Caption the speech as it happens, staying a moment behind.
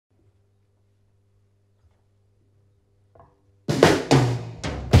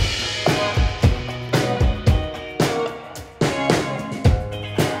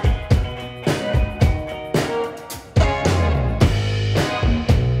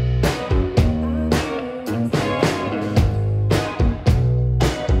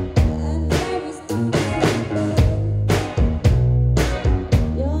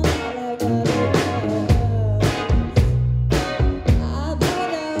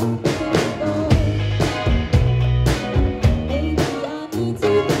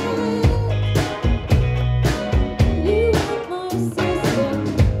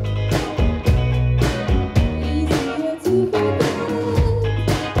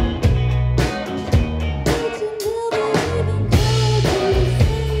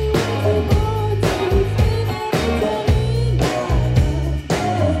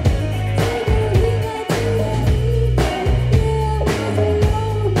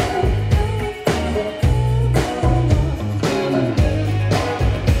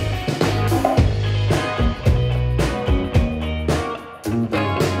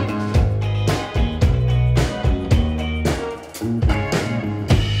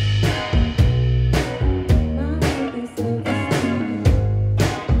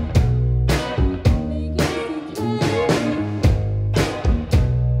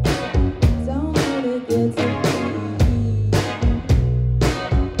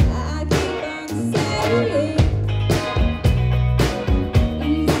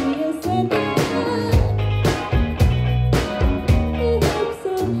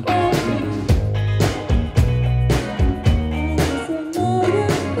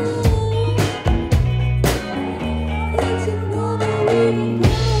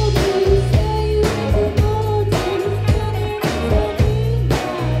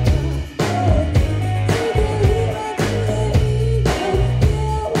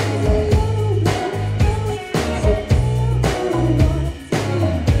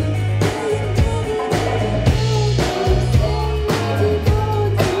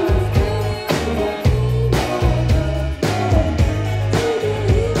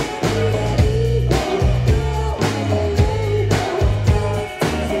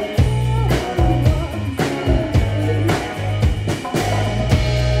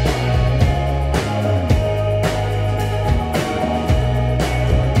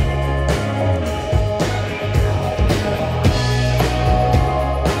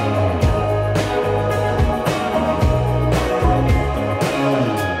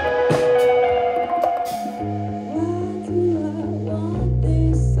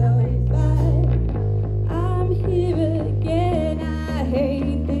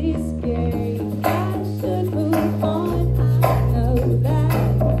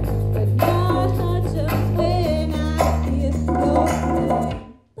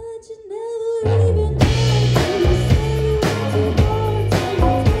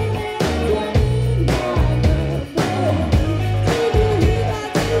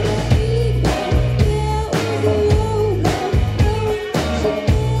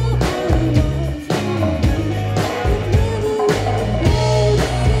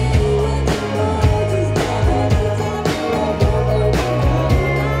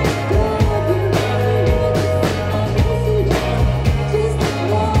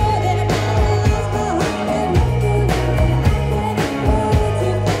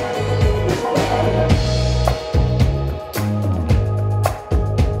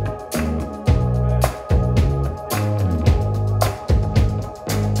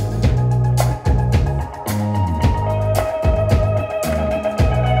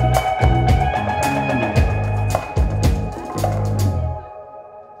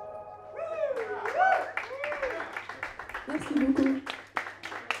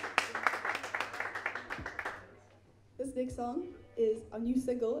song is our new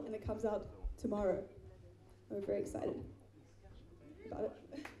single, and it comes out tomorrow. We're very excited about it.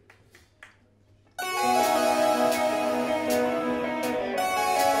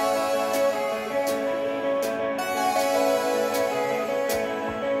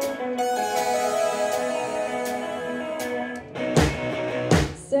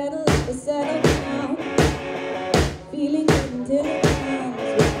 Settle down, feeling good until it comes.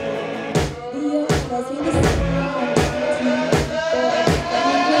 The earth has seen the sound.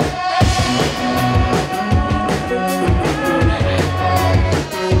 To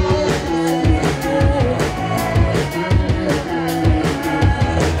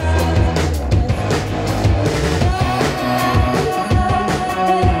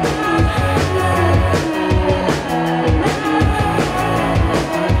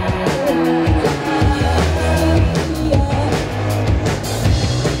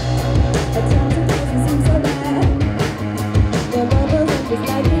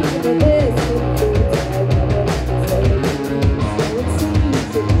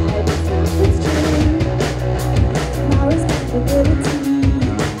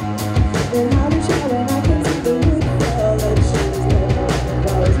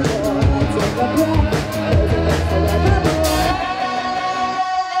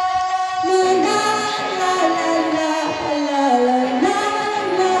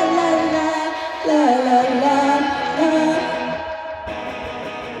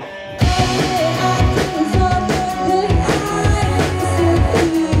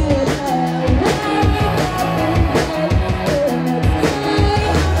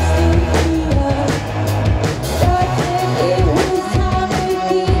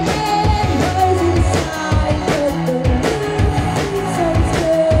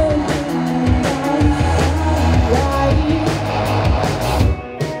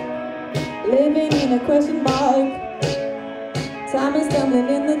a question mark. Time is stumbling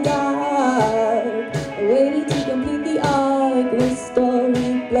in the dark, waiting to complete the arc. The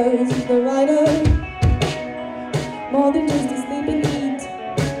story blows the writer, more than just to sleep and eat.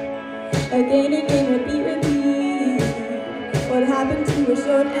 Again, again, repeat, repeat. What happened to a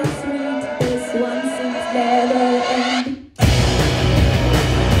short and sweet? This one seems never ending.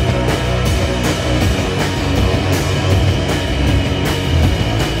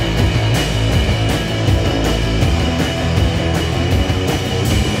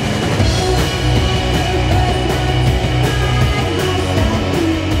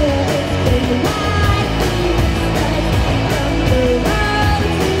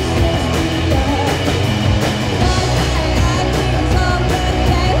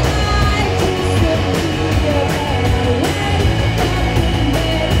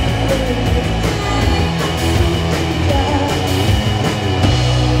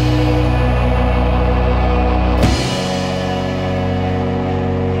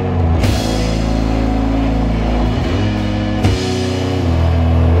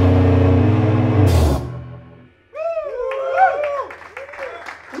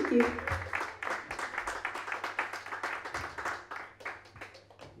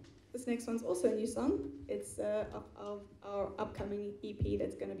 This next one's also a new song. It's of our upcoming EP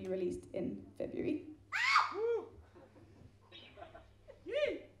that's going to be released in February.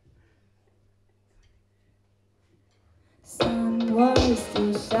 Sun was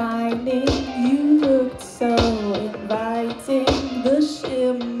still shining, you looked so inviting. The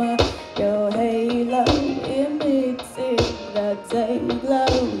shimmer, your halo emitting the day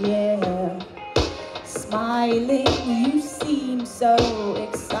glow, yeah. Smiling, you seemed so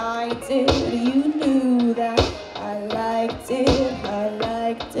excited. You knew that I liked it, I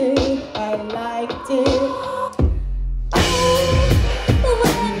liked it, I liked it.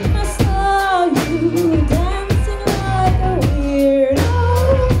 When I saw you dancing like a weirdo,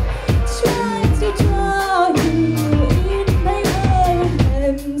 trying to draw you in my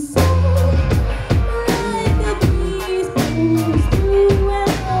moments, so like a breeze moves through an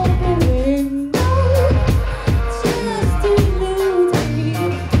open window, just to lose me.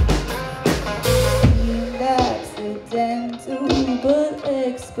 Seemed accidental but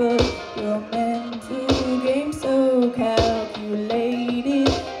expert, you're meant to game so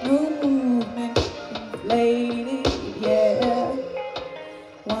calculated, no movement inflated, yeah.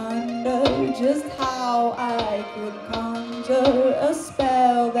 Wonder just how I could conjure a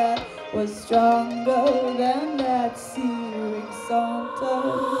spell that was stronger than that searing saunter.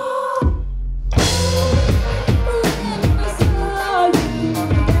 When I saw you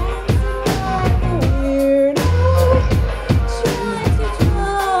dancing like a weirdo, trying to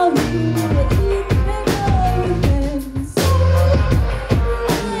draw you in my moments,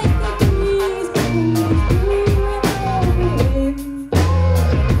 like the breeze moves through an open window,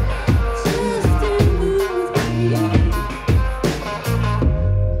 just to lose me.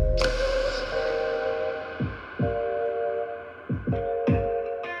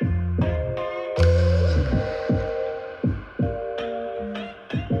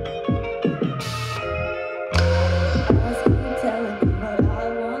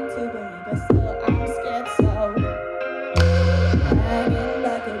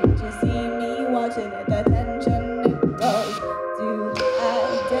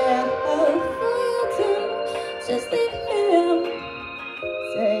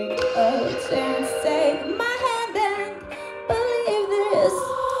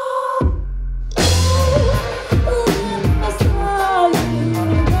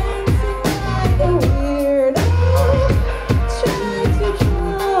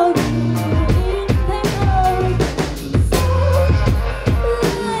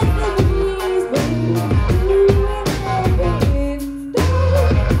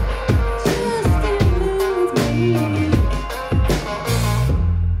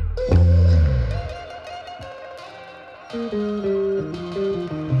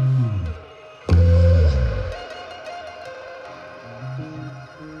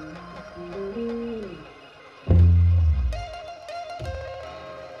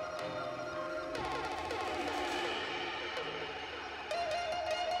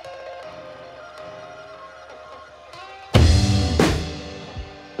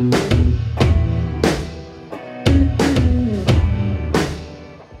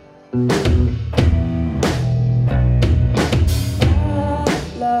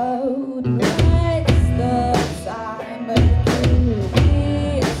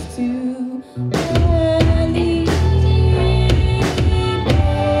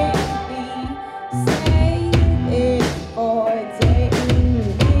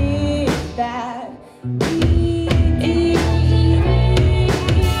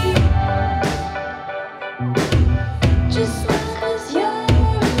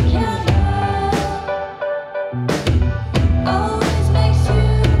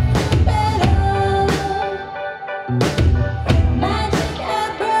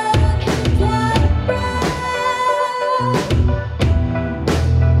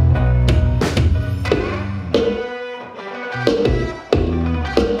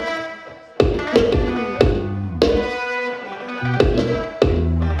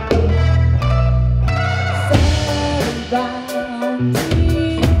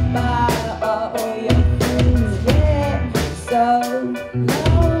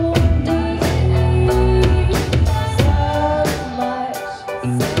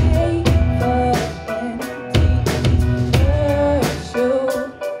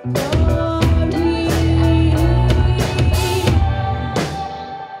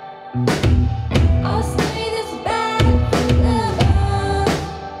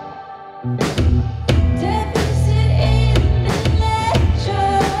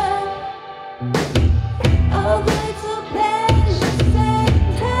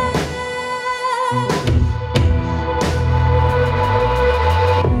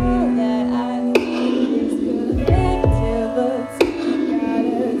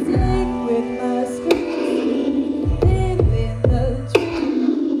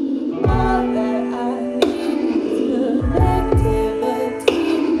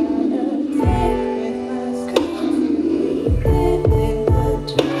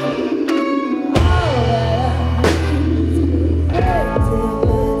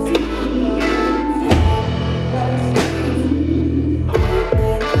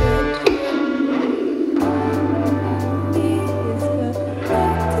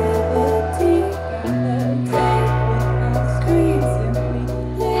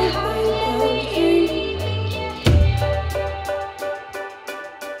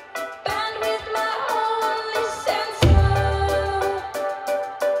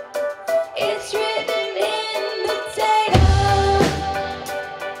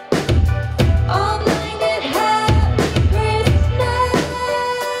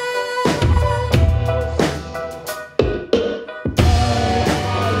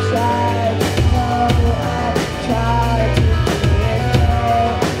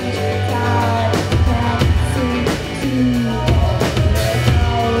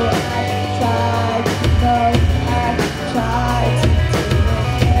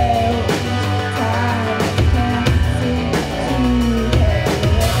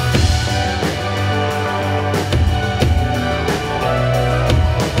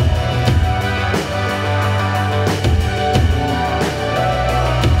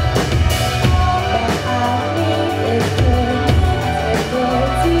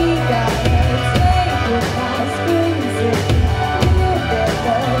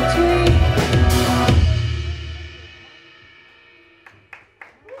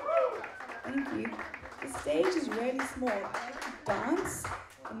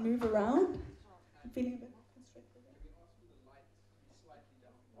 and move around. I'm feeling a bit constricted.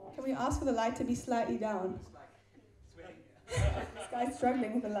 Can we ask for the light to be slightly down? This guy's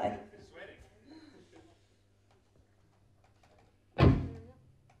struggling with the light. We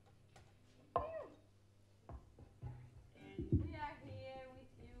are here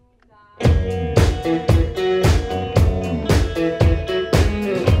with you guys.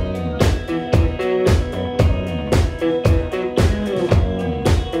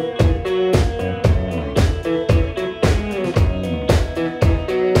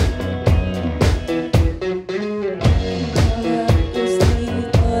 All up your sleeve,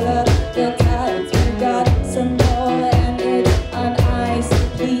 all up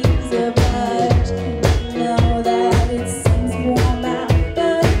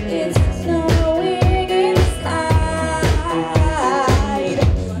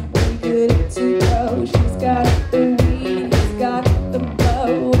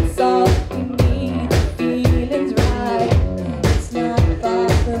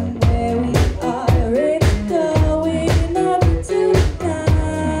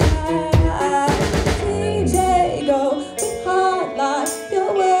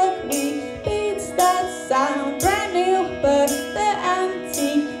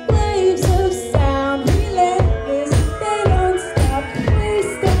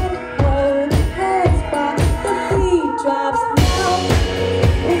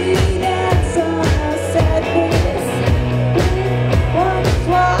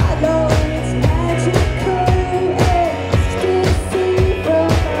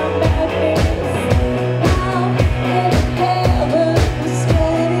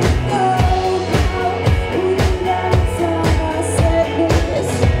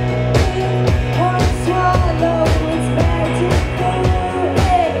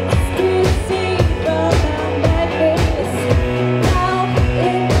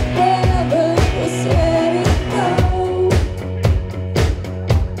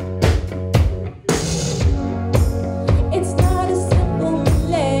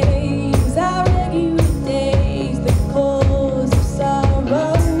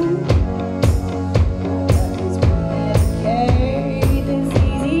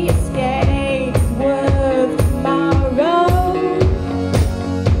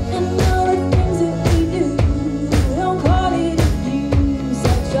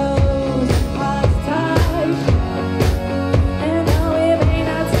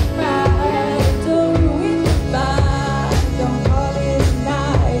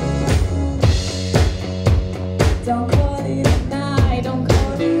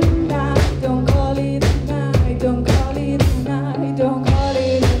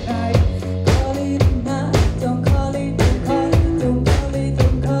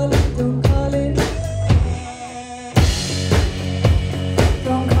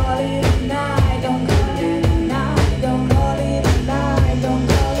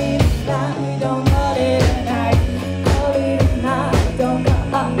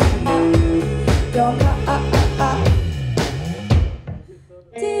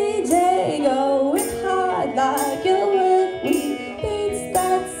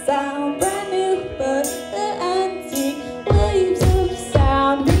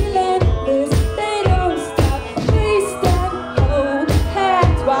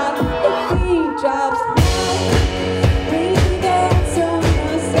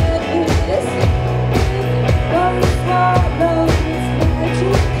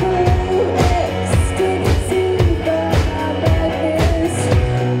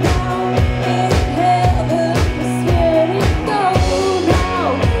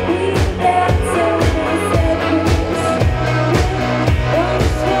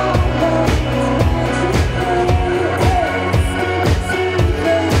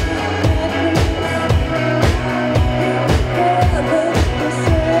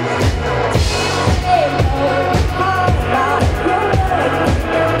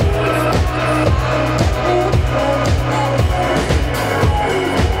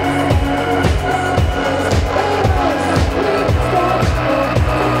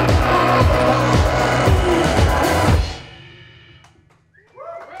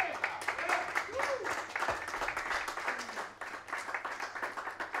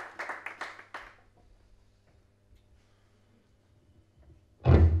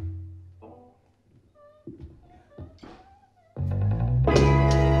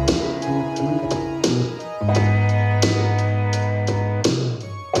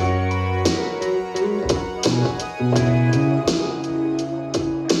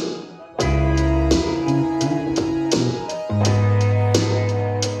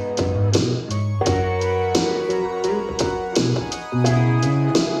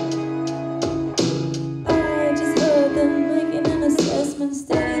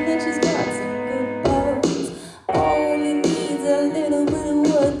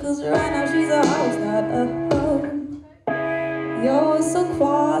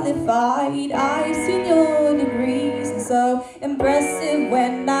qualified. I've seen your degrees, and so impressive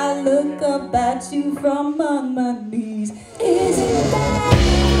when I look up at you from on my knees. Is it that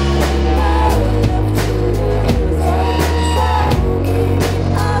I love to lose all give it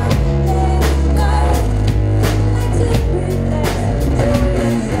up, let it go, like to relax, don't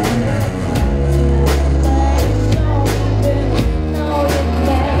even know your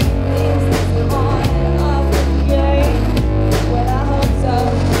name. Is this part of the game? Well, I hope so.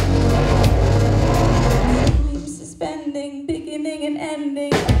 Dreams suspending, beginning and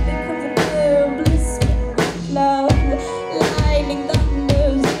ending. Becomes a blur, bliss, love, lightning, thunder,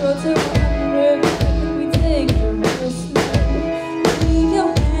 0 to 100. We take the real slow. Leave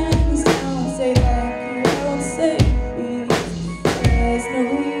your hands down, say that you won't say please. There's no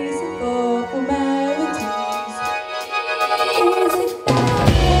reason for formalities. Is it that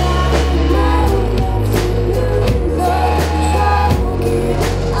I love to lose all control? Give it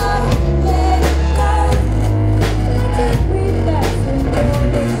up, let it go. Take me back to your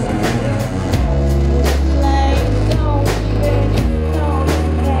like, don't even know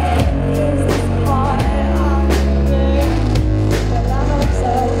your name. Is this part of the game? Well, I hope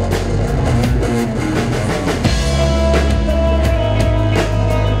so.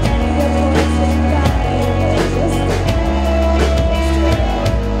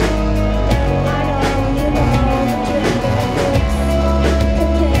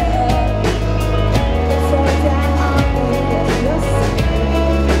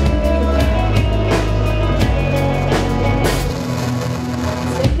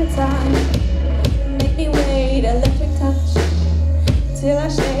 Take your time, make me wait, electric touch, till I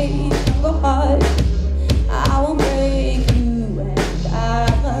shake, go hard. I won't break you, and I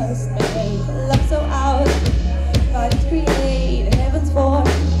must make love so out. Bodies create heaven's form,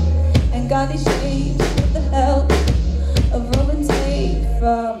 and God is shaped with the help of open tape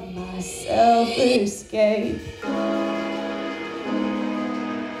from my self-escape.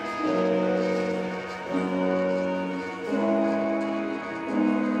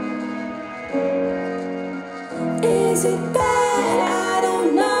 Is it that I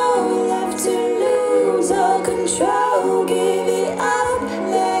don't know? Love to lose all control. Give it up,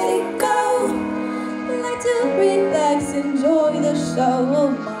 let it go. Like to relax, enjoy the show.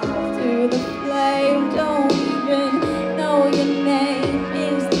 Moth to the flame, don't even know your name.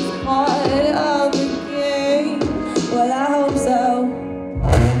 Is this part of the game? Well, I hope so.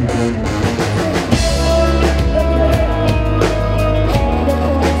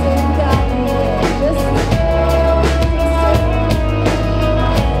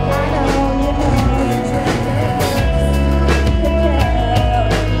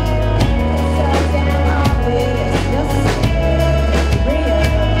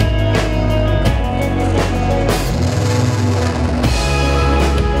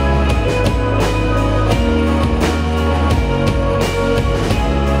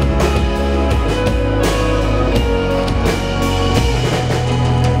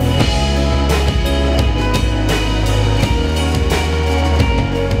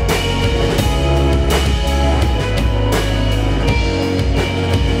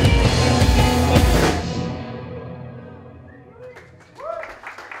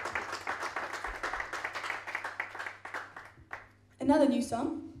 Another new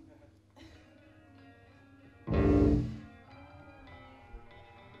song.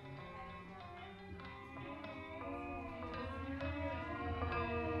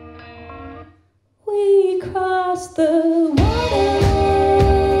 We crossed the water.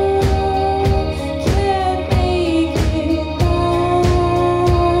 Can't make it back.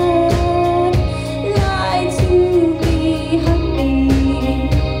 Lie to me, honey.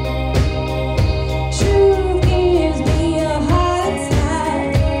 Truth gives me a heart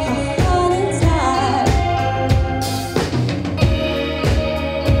attack, a heart attack.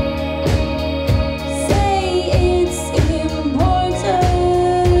 Say it's important,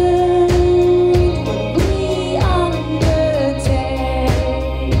 but we understand.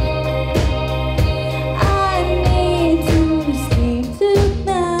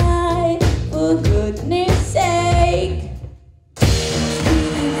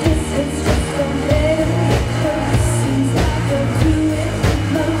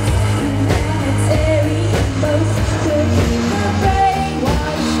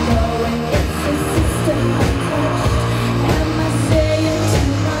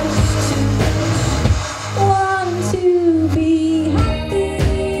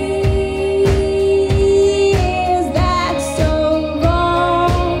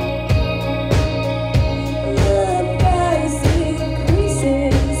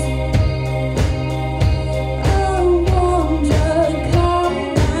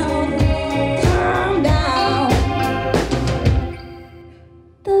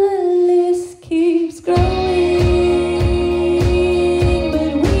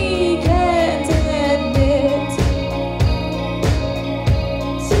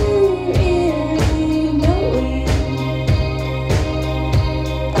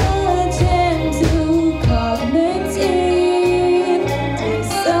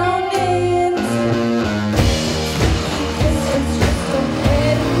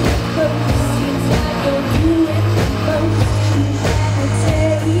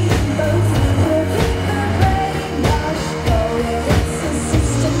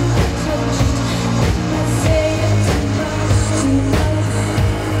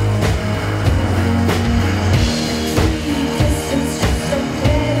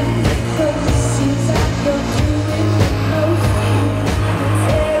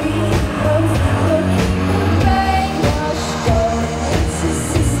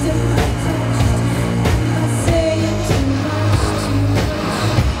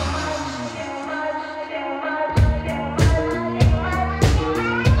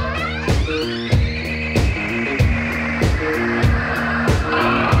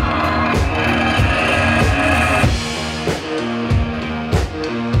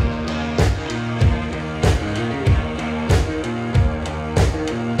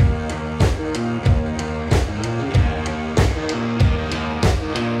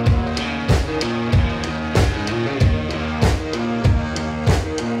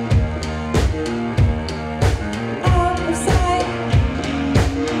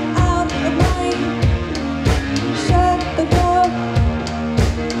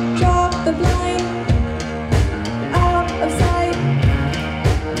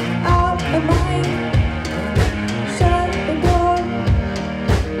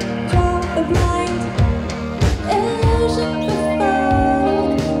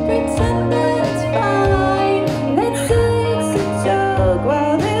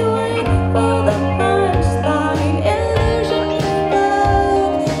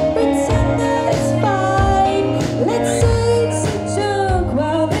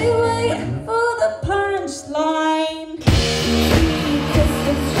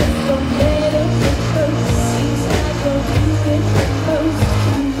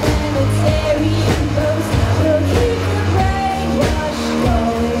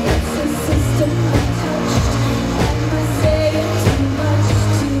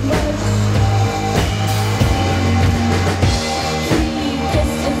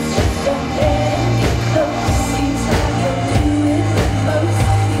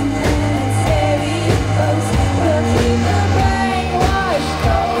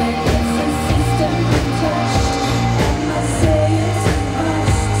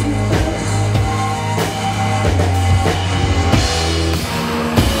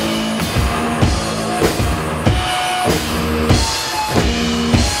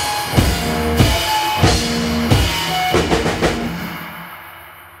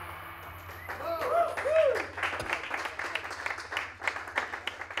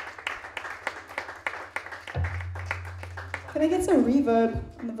 Can I get some reverb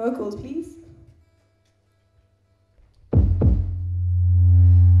on the vocals, please?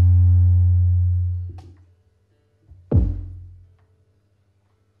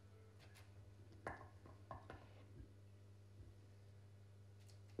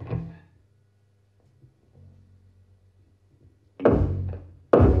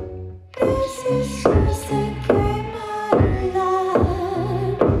 This is just a game of love.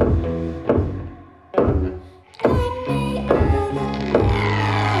 Any other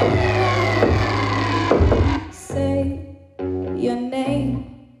say your name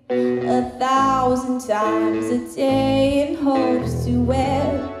 1,000 times a day in hopes to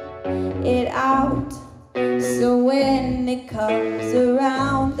wear it out. So when it comes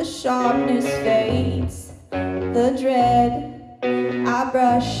around, the sharpness fades, the dread. I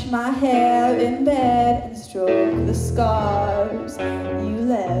brush my hair in bed and stroke the scars you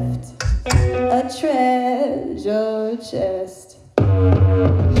left. A treasure chest.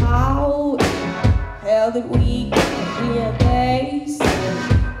 How in hell did we get here? They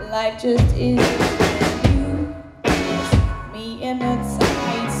say life just isn't you. Me in a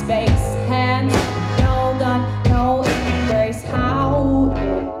tight space, hands no gun, no embrace. How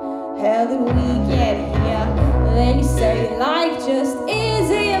in hell did we get here? They say life just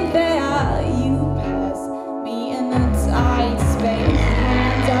isn't fair. You pass me in a tight space,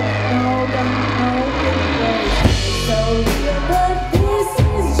 hands up, no gun, no embrace. So real, but this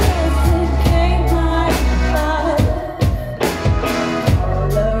is just a game I love.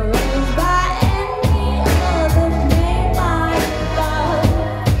 All arranged by any other name I love.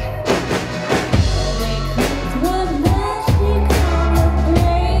 They could what magic on the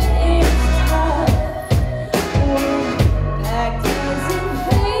brain is tough. Back doesn't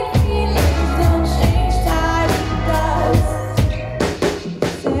fade, feelings don't change, time does.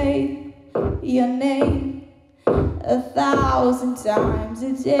 Say your name 1,000 times a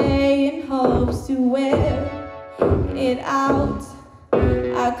day in hopes to wear it out.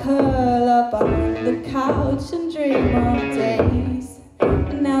 I curl up on the couch and dream of days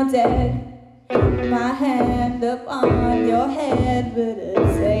now dead. My hand up on your head with a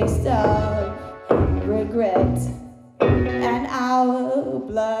taste of regret and our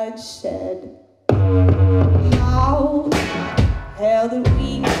bloodshed. How hell did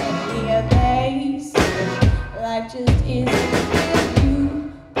we get here? They say life just isn't you.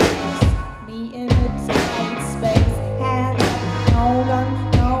 Pass me in a tight space, hand up, no gun,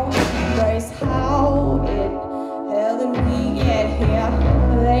 no embrace. How in hell did we get here?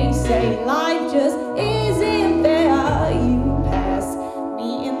 They say life just isn't fair. You pass me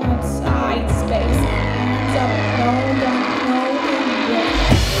in a tight space, hands up, no gun, no embrace.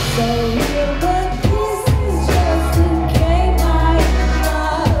 So real, but this is just a game I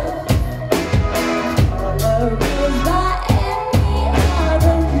love. All arranged by any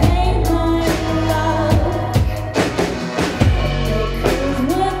other name I love. Because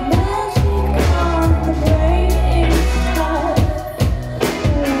what magic on the brain is tough.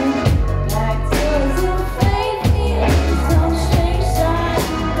 Back doesn't fade, feelings don't change,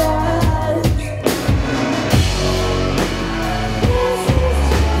 time does. This is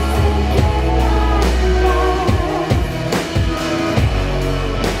just a game I love.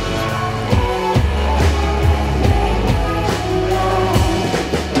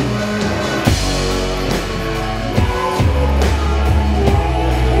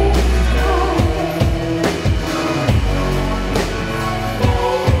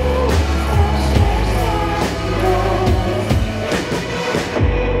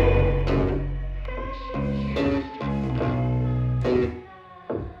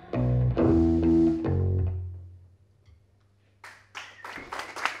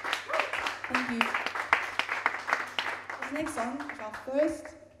 Thank you. This next song is our first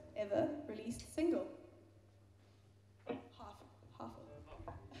ever released single. Half of it.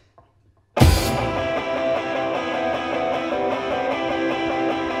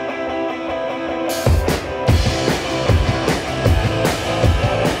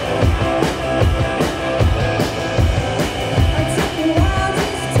 I took a while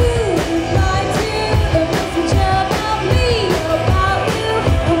just to reply to the message about me, about you.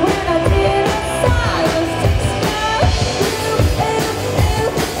 And when I did, I silence takes care of you.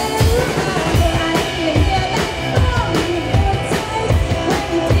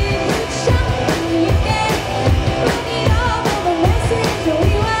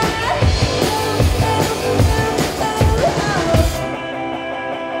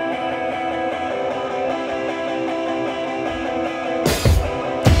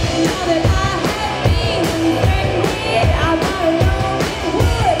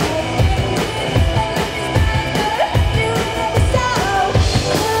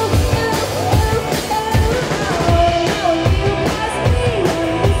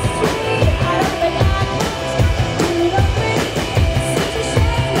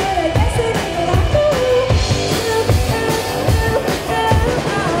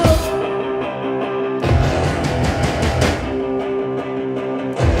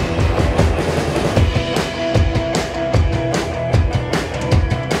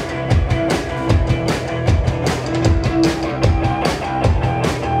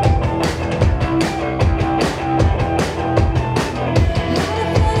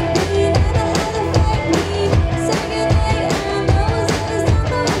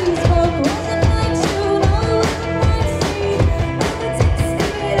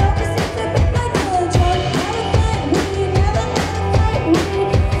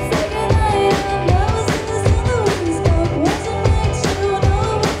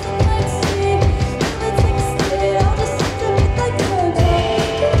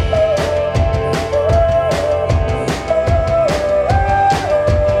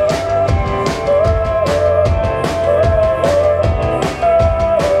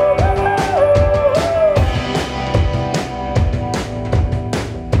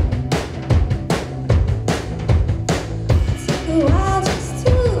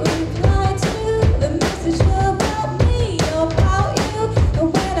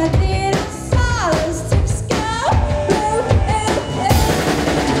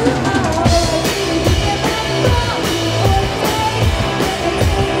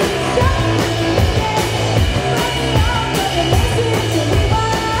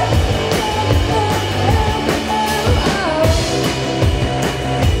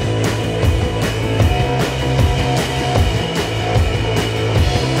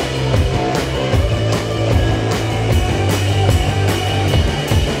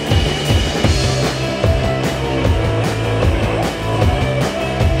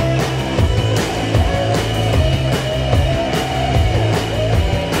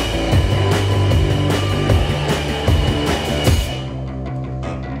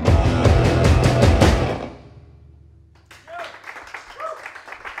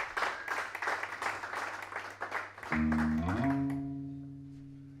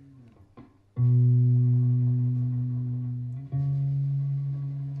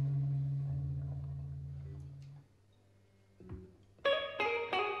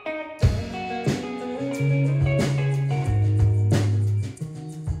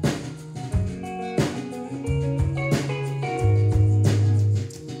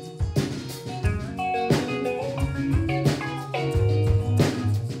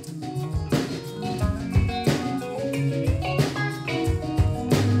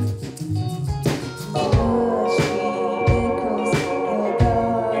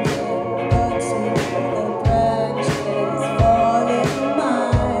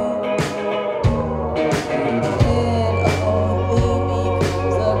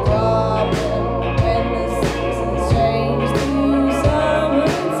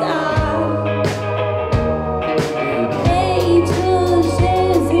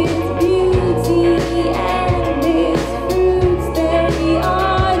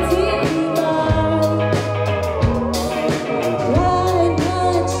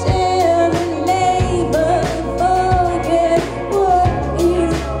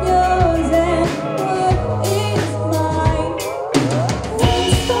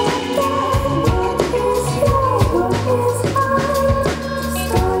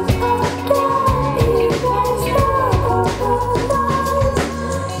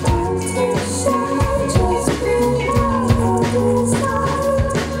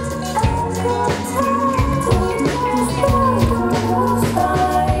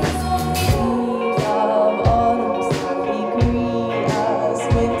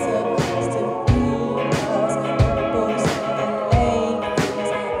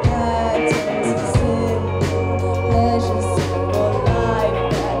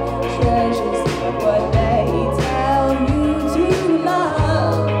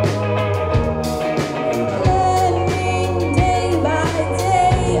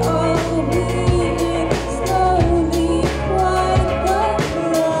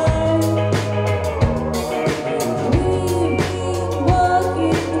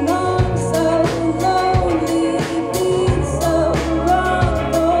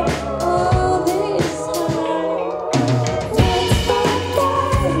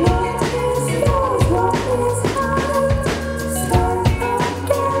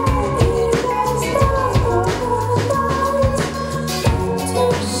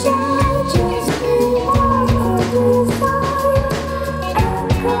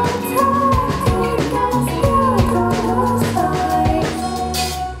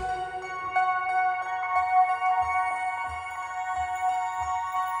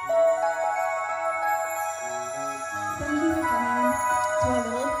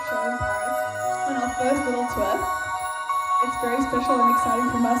 First little tour. It's very special and exciting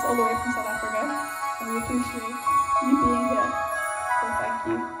from us all the way from South Africa, and we appreciate you being here. So thank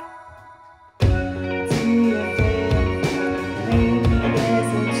you. Do you think maybe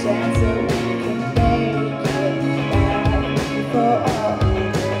there's a chance that we can make it back before all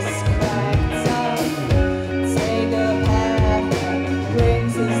this cracks up? Take a path that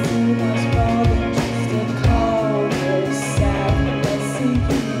brings us to much more than just a cul-de-sac. Let's see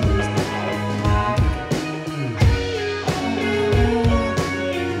who's out.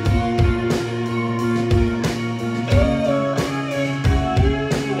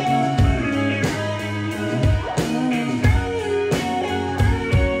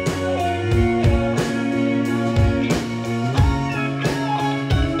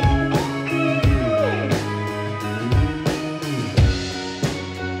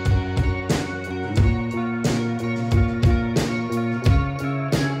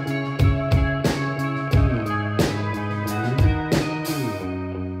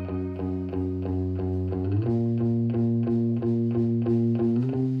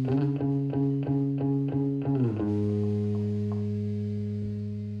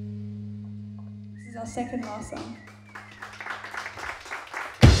 This is our second last song.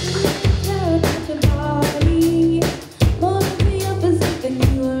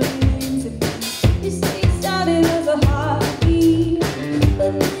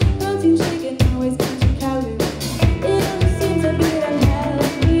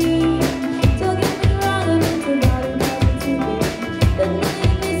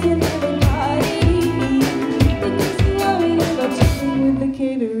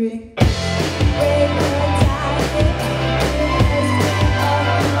 Catering. Break your time.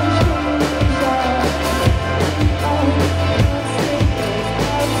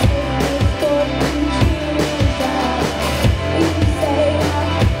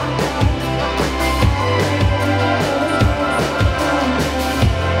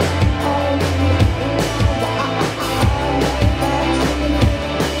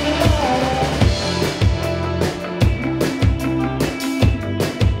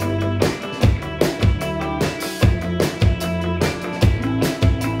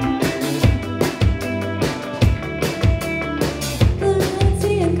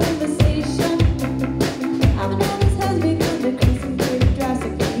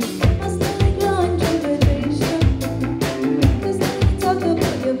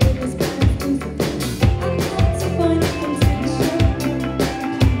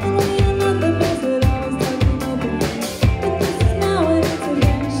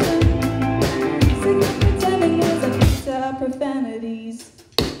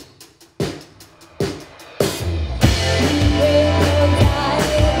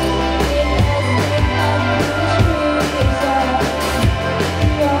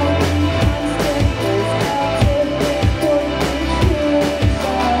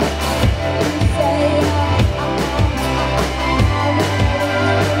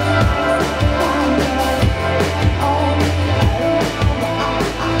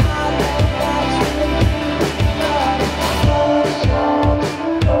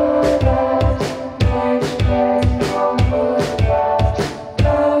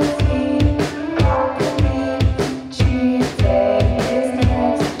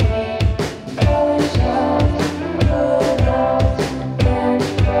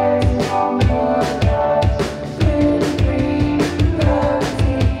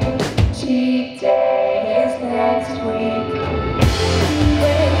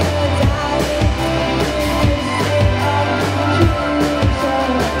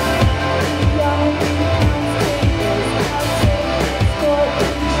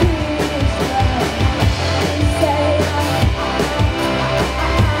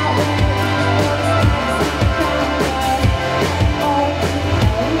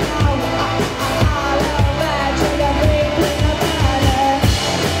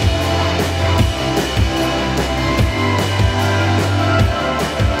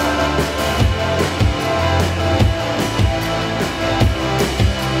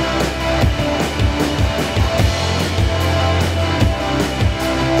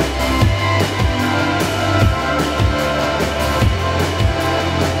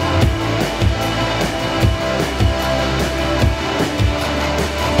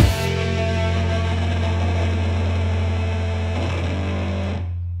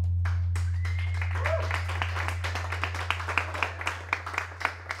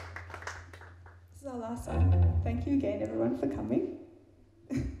 Awesome. Thank you again, everyone, for coming.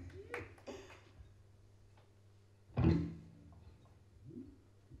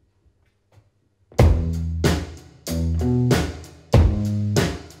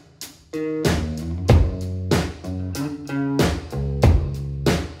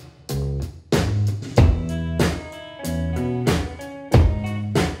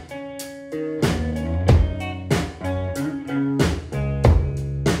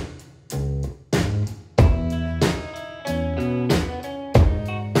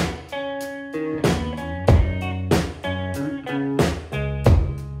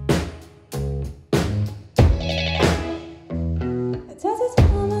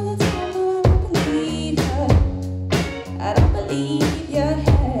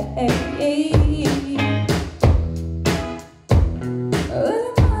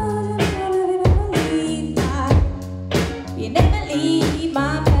 You never leave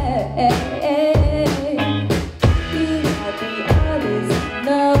my bed.